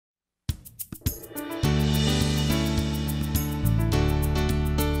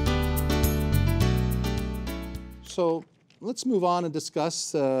So let's move on and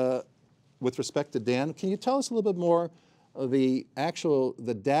discuss with respect to Dan. Can you tell us a little bit more of the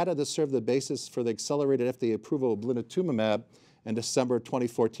data that served the basis for the accelerated FDA approval of Blinatumomab in December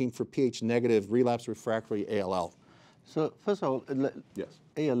 2014 for pH-negative relapsed refractory ALL? So first of all, Yes.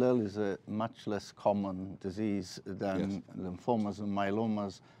 ALL is a much less common disease than lymphomas and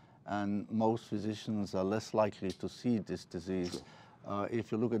myelomas, and most physicians are less likely to see this disease.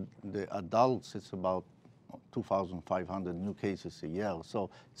 If you look at the adults, it's about 2,500 new cases a year, so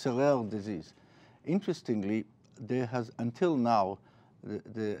it's a rare disease. Interestingly, there has, until now,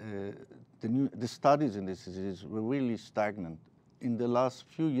 the studies in this disease were really stagnant. In the last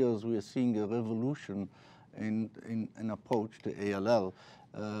few years, we are seeing a revolution in an approach to ALL,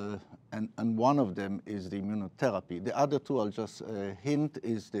 and one of them is the immunotherapy. The other two, I'll just hint,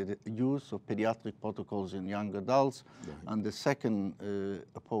 is the use of pediatric protocols in young adults, and the second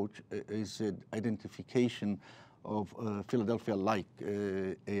approach is identification of Philadelphia-like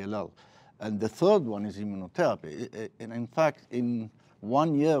ALL. And the third one is immunotherapy. And in fact, in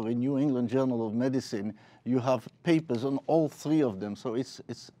 1 year in New England Journal of Medicine, you have papers on all three of them. So it's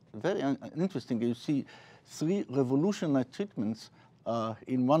very interesting. You see 3 revolutionary treatments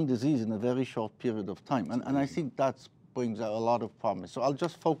in one disease in a very short period of time. And I think that brings out a lot of promise. So I'll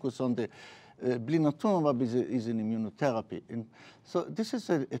just focus on the Blinatumomab is an immunotherapy. And so this is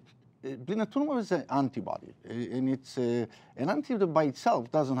Blinatumomab is an antibody, and it's an antibody by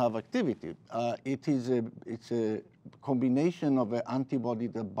itself doesn't have activity. It's a combination of an antibody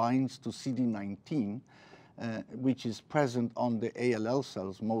that binds to CD19, which is present on the ALL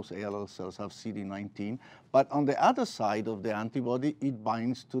cells. Most ALL cells have CD19. But on the other side of the antibody, it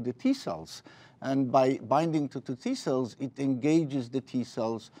binds to the T cells. And by binding to the T cells, it engages the T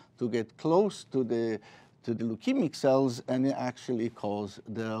cells to get close to the leukemic cells, and it actually causes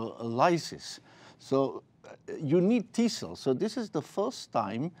their lysis. So you need T cells. So this is the first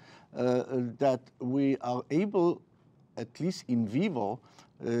time that we are able, at least in vivo,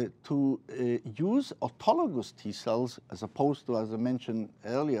 to use autologous T cells as opposed to, as I mentioned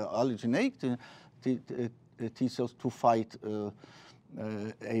earlier, allogeneic T cells to fight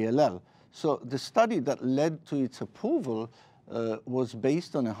ALL. So the study that led to its approval was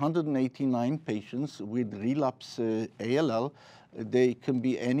based on 189 patients with relapse ALL. They can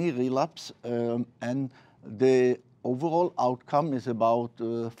be any relapse, and the overall outcome is about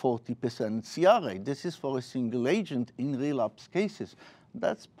 40% CR rate. This is for a single agent in relapse cases.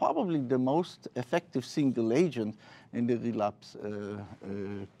 That's probably the most effective single agent in the relapse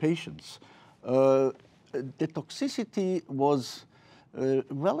patients. The toxicity was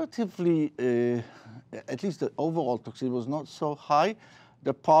relatively, at least the overall toxicity was not so high.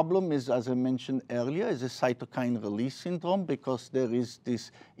 The problem is, as I mentioned earlier, is a cytokine release syndrome, because there is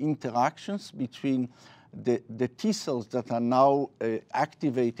these interactions between the T cells that are now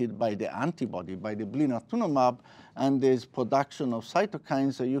activated by the antibody, by the Blinatumomab, and there's production of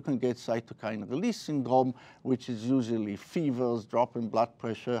cytokines, so you can get cytokine release syndrome, which is usually fevers, drop in blood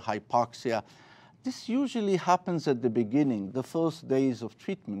pressure, hypoxia. This usually happens at the beginning, the first days of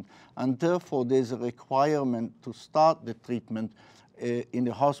treatment, and therefore there's a requirement to start the treatment in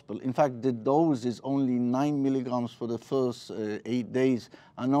the hospital. In fact, the dose is only 9 milligrams for the first 8 days,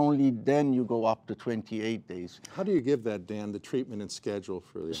 and only then you go up to 28 days. How do you give that, Dan, the treatment and schedule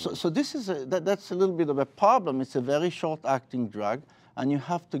for the So this is that's a little bit of a problem. It's a very short-acting drug, and you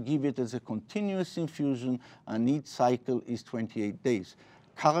have to give it as a continuous infusion, and each cycle is 28 days.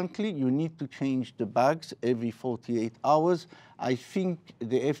 Currently, you need to change the bags every 48 hours. I think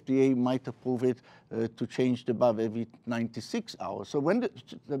the FDA might approve it to change the bag every 96 hours. So when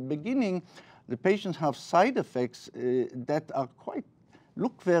the beginning, the patients have side effects that are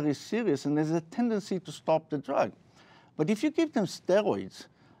look very serious, and there's a tendency to stop the drug. But if you give them steroids,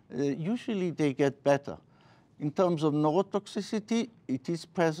 usually they get better. In terms of neurotoxicity, it is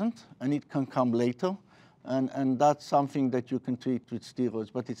present, and it can come later. And that's something that you can treat with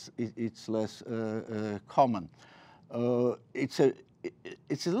steroids, but it's less common. It's a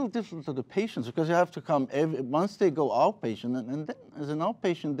little different to the patients, because you have to come once they go outpatient, and then as an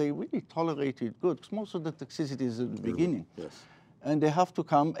outpatient, they really tolerate it good, because most of the toxicity is at the beginning. Yes. And they have to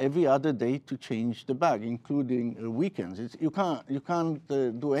come every other day to change the bag, including weekends. You can't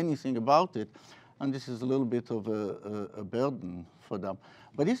do anything about it, and this is a little bit of a burden for them.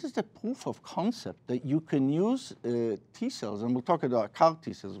 But this is the proof of concept that you can use T cells, and we'll talk about CAR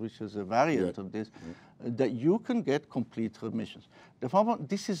T cells, which is a variant of this, that you can get complete remissions. The problem,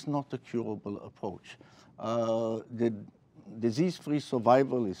 this is not a curable approach. The disease-free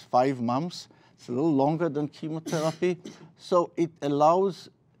survival is 5 months. It's a little longer than chemotherapy. So it allows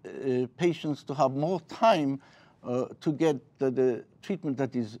patients to have more time to get the treatment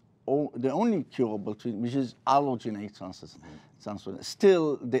that is the only curable treatment, which is allogeneic transplant.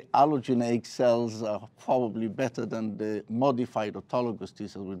 Still, the allogeneic cells are probably better than the modified autologous T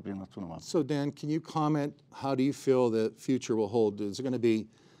cells with blinatumomab. So Dan, can you comment, how do you feel the future will hold? Is it going to be,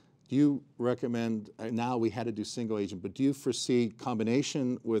 do you recommend, now we had to do single agent, but do you foresee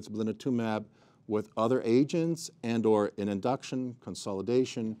combination with blinatumomab with other agents and or an induction,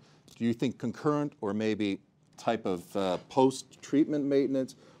 consolidation? Do you think concurrent or maybe type of post-treatment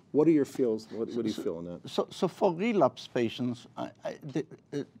maintenance? What are your feels? What do you feel on that? So for relapse patients,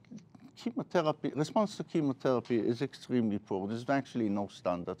 chemotherapy, response to chemotherapy is extremely poor. There's actually no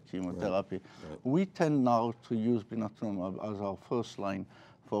standard chemotherapy. Right. We tend now to use blinatumomab as our first line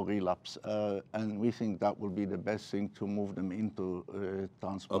for relapse, and we think that will be the best thing to move them into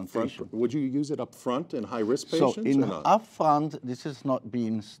transplantation. Upfront, would you use it up front in high-risk patients or not? So in upfront, this is not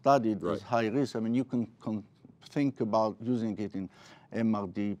being studied as high risk. I mean, you can think about using it in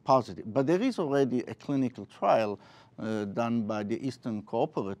MRD positive. But there is already a clinical trial done by the Eastern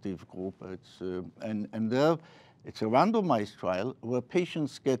Cooperative Group. And there, it's a randomized trial where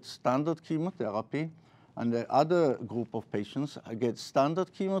patients get standard chemotherapy, and the other group of patients get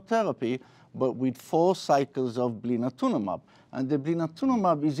standard chemotherapy, but with 4 cycles of blinatumomab. And the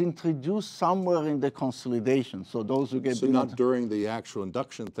blinatumomab is introduced somewhere in the consolidation. So those who get not during the actual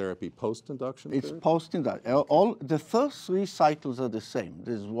induction therapy, post-induction therapy? It's post-induction. All the first 3 cycles are the same.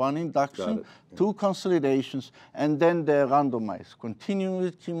 There's 1 induction, 2 consolidations, and then they're randomized. Continue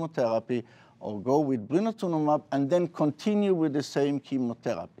with chemotherapy or go with blinatumomab and then continue with the same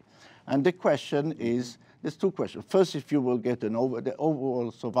chemotherapy. And the question is, there's 2 questions. First, if you will get the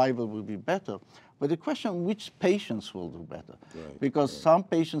overall survival will be better. But the question, which patients will do better? Right. Because some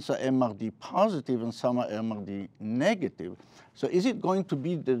patients are MRD positive and some are MRD negative. So is it going to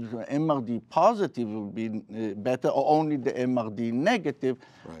be the MRD positive will be better or only the MRD negative?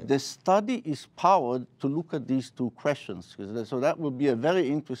 Right. The study is powered to look at these 2 questions. So that will be a very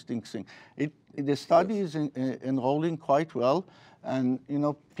interesting thing. The study is enrolling quite well. And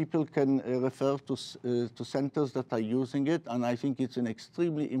people can refer to centers that are using it, and I think it's an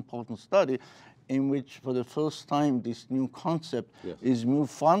extremely important study in which, for the first time, this new concept is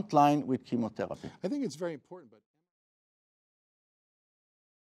moved frontline with chemotherapy. I think it's very important.